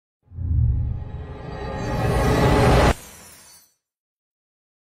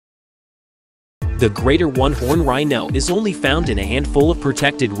The greater one-horn rhino is only found in a handful of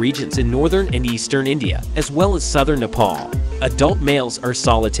protected regions in northern and eastern India, as well as southern Nepal. Adult males are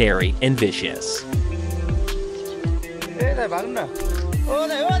solitary and vicious.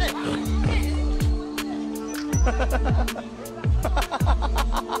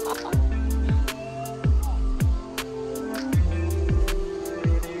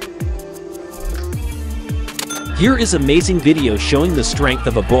 Here is amazing video showing the strength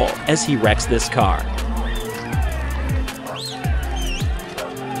of a bull as he wrecks this car.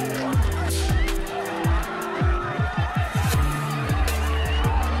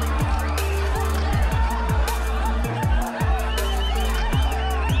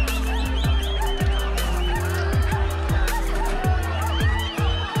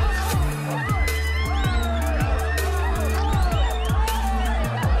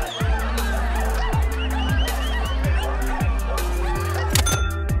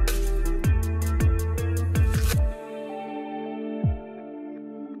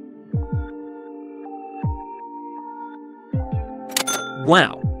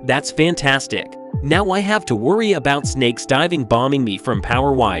 Wow, that's fantastic. Now I have to worry about snakes diving bombing me from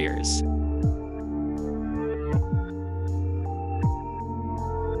power wires.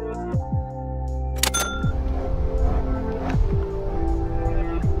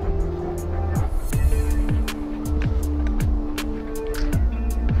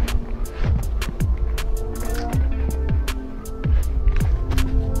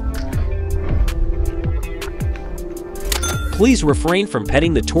 Please refrain from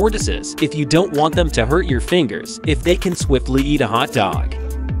petting the tortoises if you don't want them to hurt your fingers if they can swiftly eat a hot dog.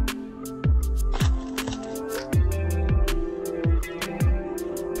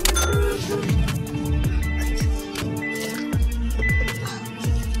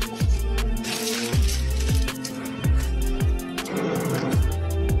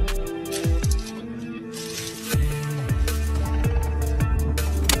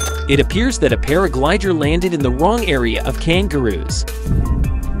 It appears that a paraglider landed in the wrong area of kangaroos.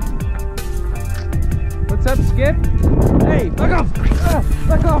 What's up, Skip? Hey, back off!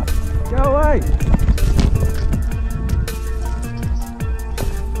 Back off! Go away!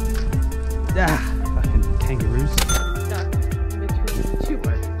 Fucking kangaroos. Stuck between two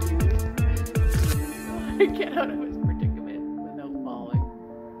barbecues. I get out of it.